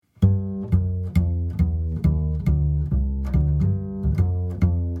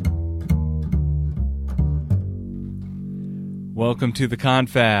Welcome to the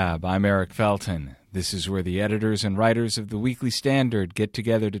Confab. I'm Eric Felton. This is where the editors and writers of the Weekly Standard get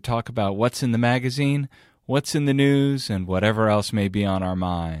together to talk about what's in the magazine, what's in the news, and whatever else may be on our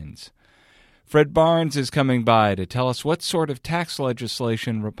minds. Fred Barnes is coming by to tell us what sort of tax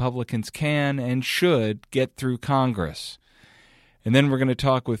legislation Republicans can and should get through Congress. And then we're going to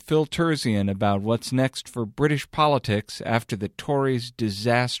talk with Phil Terzian about what's next for British politics after the Tories'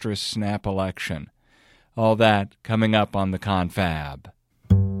 disastrous snap election. All that coming up on the Confab.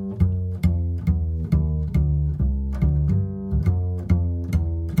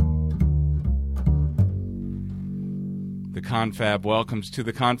 The Confab welcomes to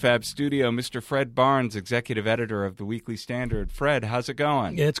the Confab studio Mr. Fred Barnes, executive editor of the Weekly Standard. Fred, how's it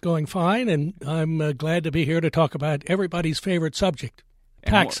going? It's going fine, and I'm glad to be here to talk about everybody's favorite subject,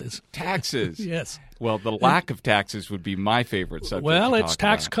 taxes. Taxes. Yes. Well, the lack of taxes would be my favorite subject. Well, it's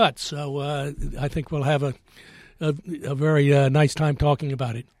tax cuts, so I think we'll have a very nice time talking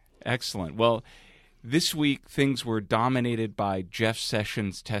about it. Excellent. Well, this week things were dominated by Jeff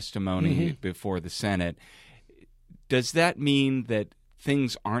Sessions' testimony before the Senate. Does that mean that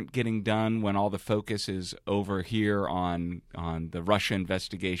things aren't getting done when all the focus is over here on the Russia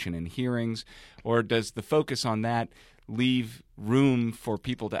investigation and hearings, or does the focus on that leave room for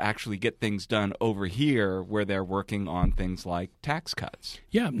people to actually get things done over here where they're working on things like tax cuts?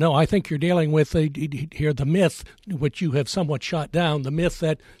 Yeah, no, I think you're dealing with here the myth, which you have somewhat shot down, the myth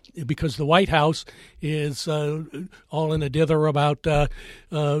that because the White House is all in a dither about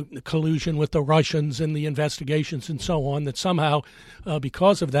collusion with the Russians and the investigations and so on, that somehow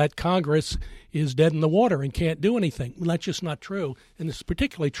because of that, Congress is dead in the water and can't do anything. Well, that's just not true, and it's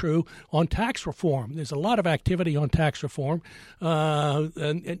particularly true on tax reform. There's a lot of activity on tax reform, and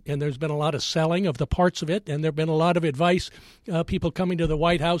there's been a lot of selling of the parts of it, and there have been a lot of advice, people coming to the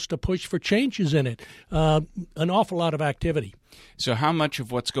White House to push for changes in it, an awful lot of activity. So how much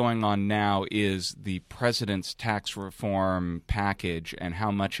of what's going on now is the president's tax reform package, and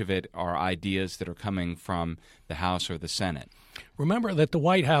how much of it are ideas that are coming from the House or the Senate? Remember that the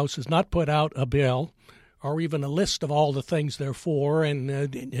White House has not put out a bill or even a list of all the things they're for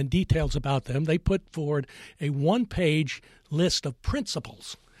and details about them. They put forward a one-page list of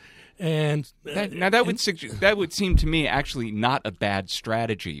principles. And that would seem to me actually not a bad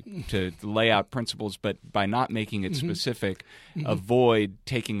strategy to lay out principles, but by not making it specific, avoid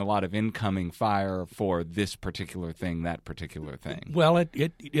taking a lot of incoming fire for this particular thing, that particular thing. Well,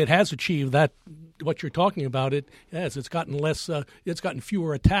 it has achieved that. What you're talking about, it's gotten less. It's gotten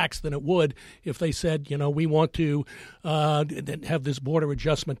fewer attacks than it would if they said, we want to have this border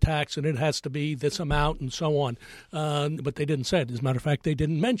adjustment tax and it has to be this amount and so on. But they didn't say it. As a matter of fact, they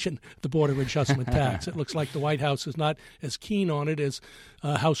didn't mention the border adjustment tax. It looks like the White House is not as keen on it as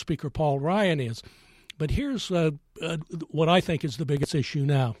House Speaker Paul Ryan is. But here's what I think is the biggest issue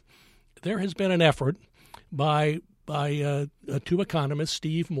now. There has been an effort by two economists,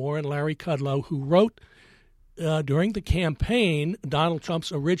 Steve Moore and Larry Kudlow, who wrote during the campaign Donald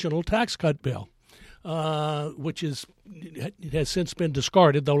Trump's original tax cut bill, which has since been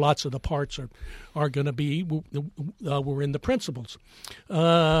discarded, though lots of the parts are going to be were in the principles.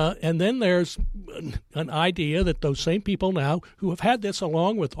 And then there's an idea that those same people now who have had this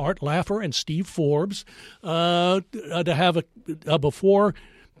along with Art Laffer and Steve Forbes to have before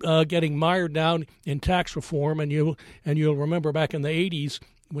getting mired down in tax reform, and you'll remember back in the 80s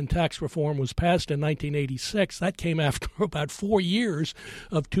when tax reform was passed in 1986, that came after about 4 years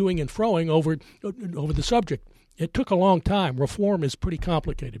of toing and froing over the subject. It took a long time. Reform is pretty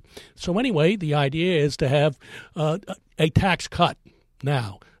complicated. So anyway, the idea is to have a tax cut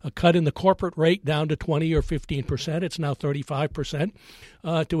now, a cut in the corporate rate down to 20 or 15%. It's now 35%.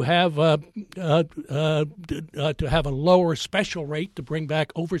 To have a lower special rate to bring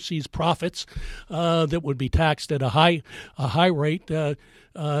back overseas profits that would be taxed at a high rate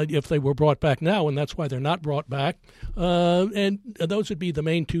if they were brought back now, and that's why they're not brought back. And those would be the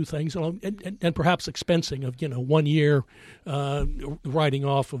main two things, and perhaps expensing of 1 year writing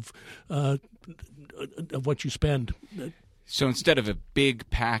off of what you spend. So instead of a big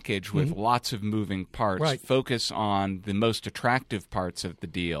package with lots of moving parts, focus on the most attractive parts of the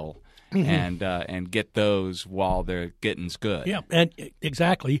deal and get those while the getting's good. Yeah, and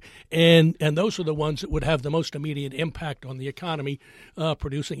exactly. And those are the ones that would have the most immediate impact on the economy,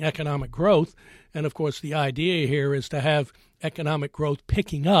 producing economic growth. And, of course, the idea here is to have economic growth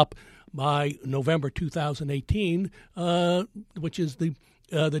picking up by November 2018, which is the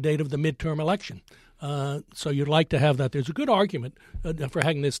date of the midterm election. So you'd like to have that. There's a good argument for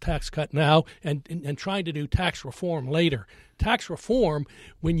having this tax cut now and trying to do tax reform later. Tax reform,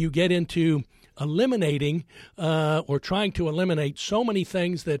 when you get into eliminating or trying to eliminate so many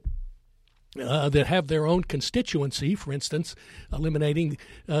things that have their own constituency, for instance, eliminating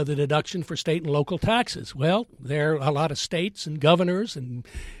the deduction for state and local taxes. Well, there are a lot of states and governors and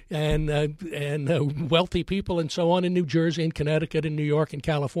wealthy people and so on in New Jersey and Connecticut and New York and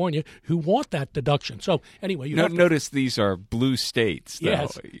California who want that deduction. So anyway, you notice these are blue states, though.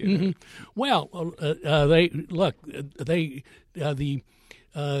 Yes. Well, the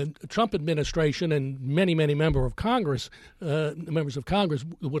Trump administration and many members of Congress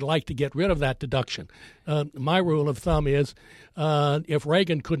would like to get rid of that deduction. My rule of thumb is if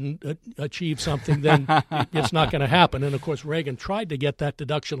Reagan couldn't achieve something, then it's not going to happen. And, of course, Reagan tried to get that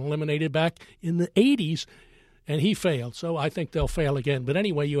deduction eliminated back in the 80s, and he failed. So I think they'll fail again. But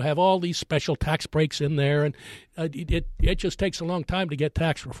anyway, you have all these special tax breaks in there, and it just takes a long time to get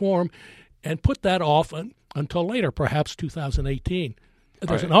tax reform, and put that off until later, perhaps 2018.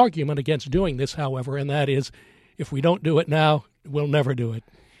 There's an argument against doing this, however, and that is if we don't do it now, we'll never do it.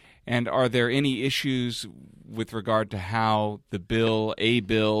 And are there any issues with regard to how a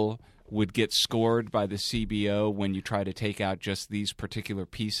bill would get scored by the CBO when you try to take out just these particular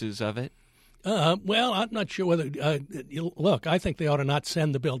pieces of it? Well, I'm not sure whether look, I think they ought to not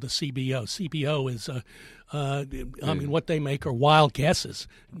send the bill to CBO. CBO is, what they make are wild guesses.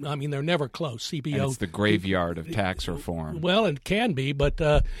 I mean, they're never close. CBO. And it's the graveyard of tax reform. Well, it can be, but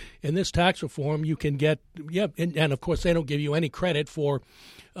in this tax reform, you can get, and of course, they don't give you any credit for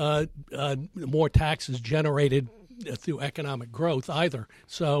more taxes generated through economic growth either.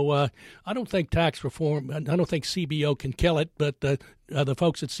 So I don't think tax reform, I don't think CBO can kill it, but the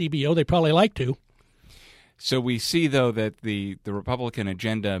folks at CBO, they probably like to. So we see, though, that the Republican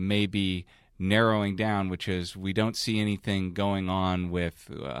agenda may be narrowing down, which is we don't see anything going on with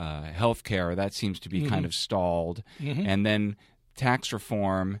health care. That seems to be kind of stalled. And then tax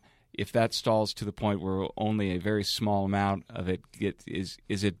reform, if that stalls to the point where only a very small amount of it is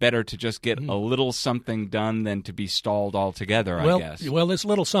it better to just get a little something done than to be stalled altogether, I guess? Well, this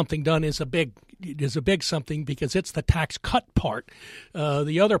little something done is a big something because it's the tax cut part.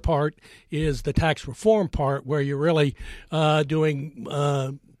 The other part is the tax reform part where you're really doing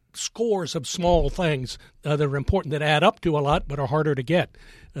scores of small things that are important that add up to a lot but are harder to get.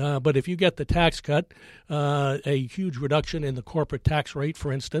 But if you get the tax cut, a huge reduction in the corporate tax rate,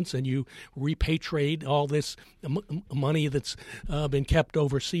 for instance, and you repatriate all this money that's been kept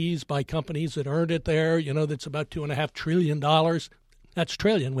overseas by companies that earned it there, that's about $2.5 trillion. That's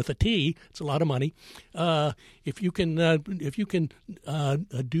trillion with a T. It's a lot of money. If you can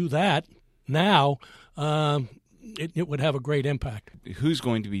do that now, it would have a great impact. Who's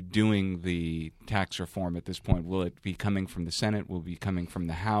going to be doing the tax reform at this point? Will it be coming from the Senate? Will it be coming from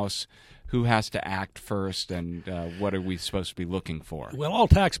the House? Who has to act first, and what are we supposed to be looking for? Well, all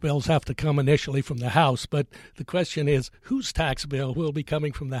tax bills have to come initially from the House, but the question is whose tax bill will be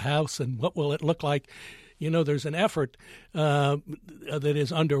coming from the House, and what will it look like? There's an effort that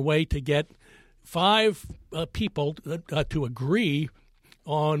is underway to get 5 people to agree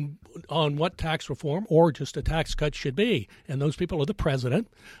on what tax reform or just a tax cut should be. And those people are the president,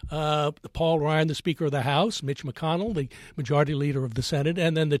 Paul Ryan, the Speaker of the House, Mitch McConnell, the Majority Leader of the Senate,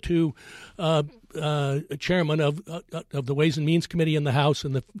 and then the 2 chairmen of the Ways and Means Committee in the House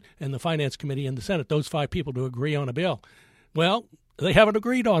and the Finance Committee in the Senate. Those 5 people to agree on a bill. Well, they haven't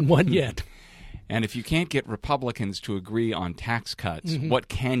agreed on one yet. And if you can't get Republicans to agree on tax cuts, what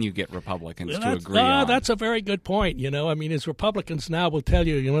can you get Republicans to agree on? That's a very good point. As Republicans now will tell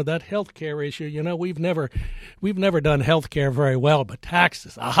you, that health care issue, we've never done health care very well, but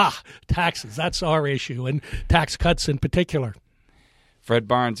taxes, taxes, that's our issue, and tax cuts in particular. Fred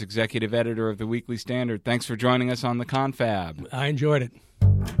Barnes, executive editor of the Weekly Standard, thanks for joining us on the Confab. I enjoyed it.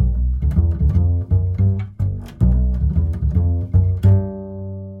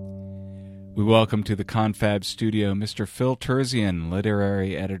 We welcome to the Confab studio Mr. Phil Terzian,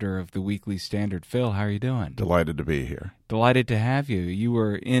 literary editor of the Weekly Standard. Phil, how are you doing? Delighted to be here. Delighted to have you. You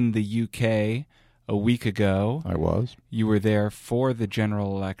were in the UK a week ago. I was. You were there for the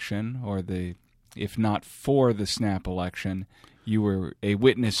general election, or if not for the snap election, you were a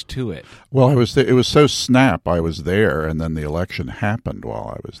witness to it. Well, I was. It was so snap. I was there, and then the election happened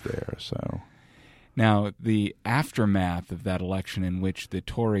while I was there. So. Now, the aftermath of that election, in which the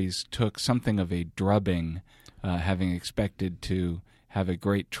Tories took something of a drubbing, having expected to have a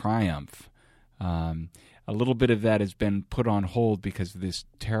great triumph, a little bit of that has been put on hold because of this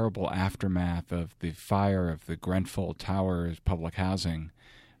terrible aftermath of the fire of the Grenfell Towers public housing,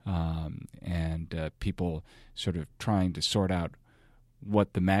 and people sort of trying to sort out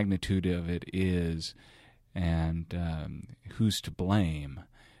what the magnitude of it is and who's to blame.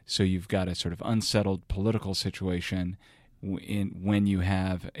 So you've got a sort of unsettled political situation when you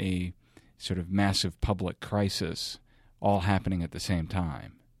have a sort of massive public crisis all happening at the same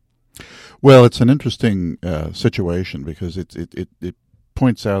time. Well, it's an interesting situation because it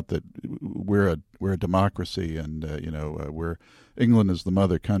points out that we're a democracy, and we're England is the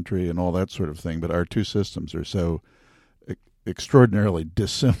mother country and all that sort of thing. But our two systems are so extraordinarily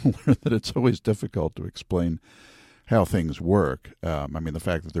dissimilar that it's always difficult to explain how things work. The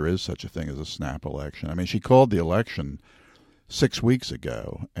fact that there is such a thing as a snap election. She called the election 6 weeks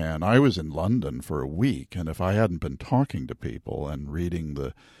ago, and I was in London for a week, and if I hadn't been talking to people and reading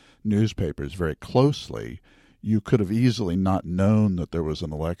the newspapers very closely, you could have easily not known that there was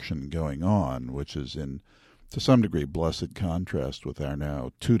an election going on, which is to some degree, blessed contrast with our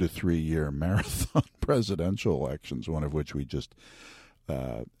now 2 to 3 year marathon presidential elections, one of which we just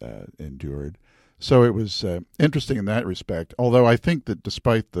endured. So it was interesting in that respect, although I think that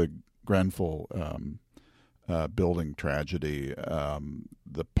despite the Grenfell building tragedy,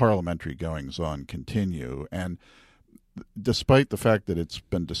 the parliamentary goings-on continue, and despite the fact that it's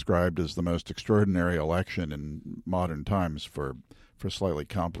been described as the most extraordinary election in modern times for slightly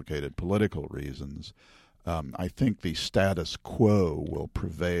complicated political reasons, I think the status quo will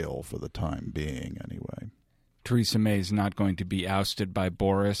prevail for the time being anyway. Theresa May is not going to be ousted by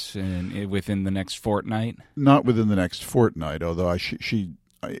Boris within the next fortnight? Not within the next fortnight, although she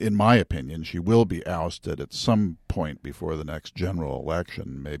in my opinion, she will be ousted at some point before the next general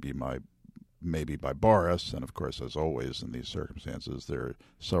election, maybe by Boris. And of course, as always in these circumstances, there are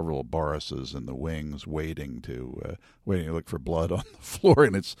several Borises in the wings waiting to look for blood on the floor,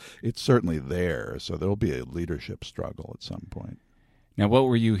 and it's certainly there. So there'll be a leadership struggle at some point. Now, what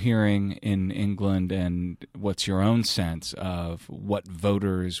were you hearing in England, and what's your own sense of what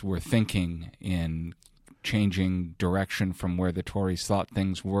voters were thinking in changing direction from where the Tories thought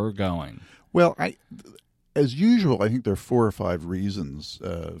things were going? Well, as usual, I think there are 4 or 5 reasons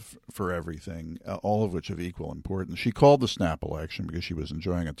for everything, all of which have equal importance. She called the snap election because she was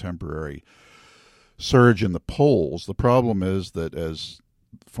enjoying a temporary surge in the polls. The problem is that, as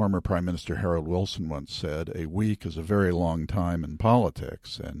former Prime Minister Harold Wilson once said, a week is a very long time in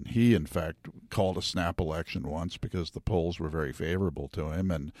politics. And he, in fact, called a snap election once because the polls were very favorable to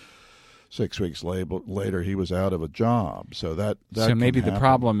him, and 6 weeks later, he was out of a job. So maybe the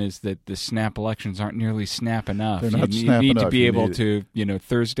problem is that the snap elections aren't nearly snap enough. They're not you snap need enough. to be able to,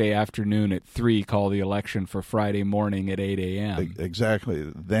 Thursday afternoon at 3, call the election for Friday morning at 8 a.m.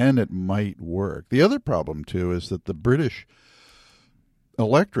 Exactly. Then it might work. The other problem, too, is that the British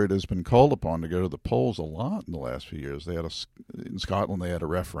electorate has been called upon to go to the polls a lot in the last few years. In Scotland, they had a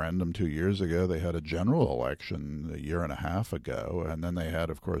referendum 2 years ago. They had a general election a year and a half ago. And then they had,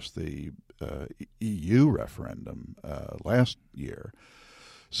 of course, the EU referendum last year.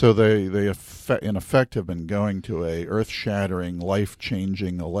 So they in effect have been going to a earth-shattering,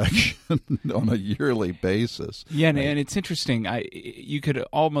 life-changing election on a yearly basis. Yeah, and it's interesting. You could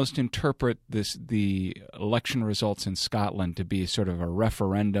almost interpret the election results in Scotland to be sort of a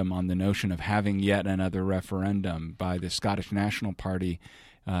referendum on the notion of having yet another referendum by the Scottish National Party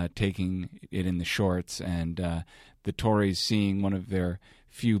taking it in the shorts, and the Tories seeing one of their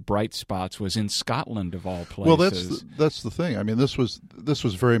few bright spots was in Scotland, of all places. Well, that's the thing. This was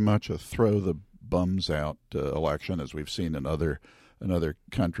very much a throw the bums out election, as we've seen in other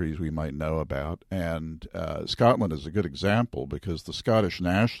countries we might know about. And Scotland is a good example because the Scottish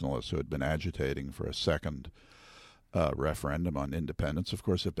nationalists, who had been agitating for a second referendum on independence, of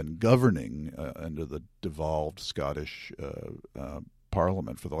course, have been governing under the devolved Scottish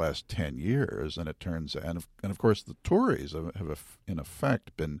Parliament for the last 10 years, and of course the Tories have in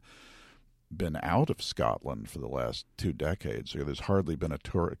effect been out of Scotland for the last 2 decades. So there's hardly been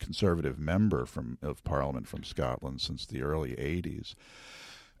a Conservative member of Parliament from Scotland since the early 80s.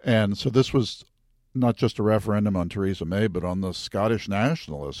 And so this was not just a referendum on Theresa May, but on the Scottish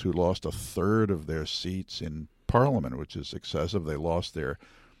nationalists, who lost a third of their seats in Parliament, which is excessive. They lost their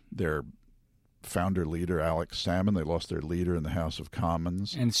founder leader, Alex Salmond. They lost their leader in the House of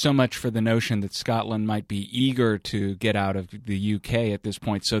Commons. And so much for the notion that Scotland might be eager to get out of the UK at this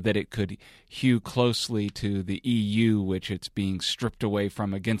point so that it could hew closely to the EU, which it's being stripped away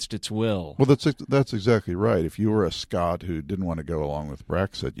from against its will. Well, that's exactly right. If you were a Scot who didn't want to go along with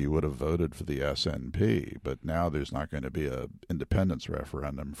Brexit, you would have voted for the SNP. But now there's not going to be an independence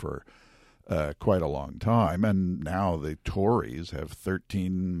referendum for quite a long time, and now the Tories have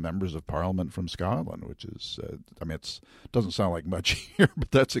 13 members of Parliament from Scotland, which is, it doesn't sound like much here,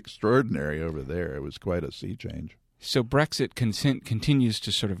 but that's extraordinary over there. It was quite a sea change. So Brexit continues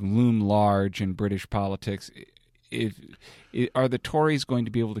to sort of loom large in British politics. are the Tories going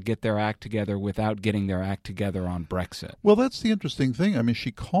to be able to get their act together without getting their act together on Brexit? Well, that's the interesting thing. I mean,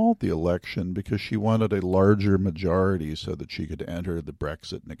 she called the election because she wanted a larger majority so that she could enter the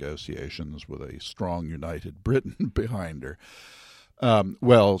Brexit negotiations with a strong, united Britain behind her.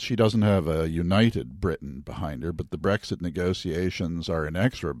 Well, she doesn't have a united Britain behind her, but the Brexit negotiations are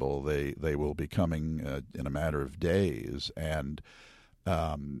inexorable. They will be coming in a matter of days, and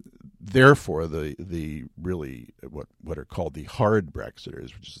therefore the really what are called the hard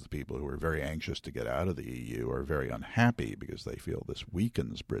Brexiters, which is the people who are very anxious to get out of the EU, are very unhappy because they feel this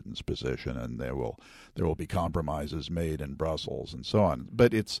weakens Britain's position, and there will be compromises made in Brussels and so on.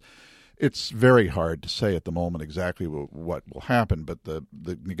 But it's very hard to say at the moment exactly what will happen, but the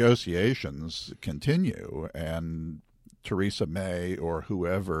negotiations continue, and Theresa May or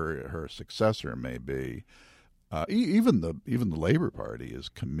whoever her successor may be, even the Labour Party is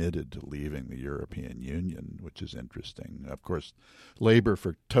committed to leaving the European Union, which is interesting. Of course, Labour,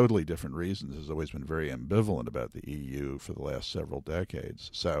 for totally different reasons, has always been very ambivalent about the EU for the last several decades.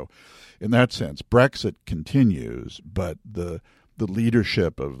 So, in that sense, Brexit continues, but the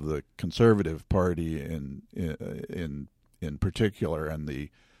leadership of the Conservative Party in particular, and the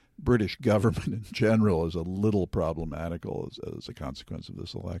British government in general, is a little problematical as a consequence of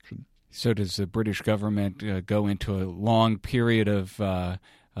this election. So does the British government go into a long period of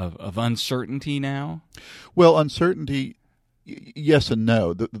uncertainty now? Well, uncertainty, yes and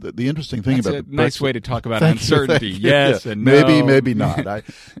no. The interesting thing That's about a the nice Brexit, way to talk about uncertainty. Yes and no. Maybe not.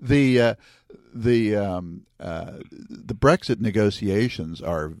 The Brexit negotiations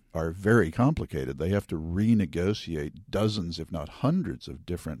are very complicated. They have to renegotiate dozens, if not hundreds, of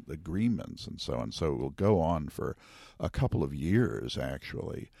different agreements and so on. So it will go on for a couple of years,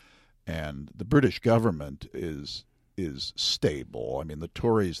 actually. And the British government is stable. I mean, the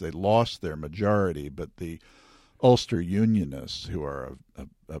Tories, they lost their majority, but the Ulster Unionists, who are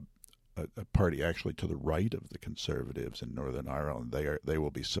a party actually to the right of the Conservatives in Northern Ireland, they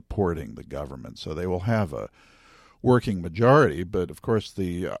will be supporting the government, so they will have a working majority. But of course,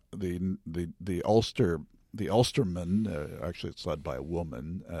 the Ulstermen, actually it's led by a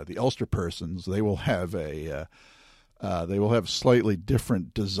woman, the Ulster persons, they will have slightly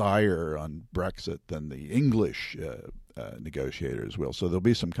different desire on Brexit than the English negotiators will. So there'll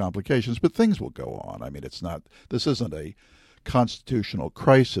be some complications, but things will go on. I mean, this isn't a constitutional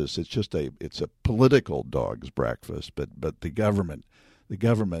crisis. It's just it's a political dog's breakfast. But the government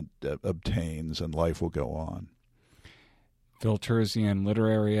obtains, and life will go on. Phil Terzian,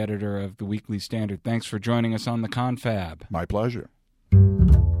 literary editor of the Weekly Standard. Thanks for joining us on the Confab. My pleasure.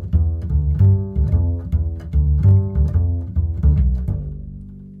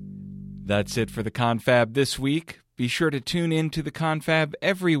 That's it for the Confab this week. Be sure to tune in to the Confab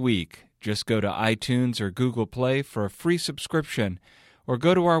every week. Just go to iTunes or Google Play for a free subscription, or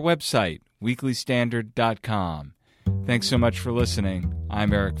go to our website, weeklystandard.com. Thanks so much for listening.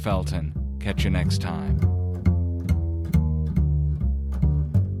 I'm Eric Felton. Catch you next time.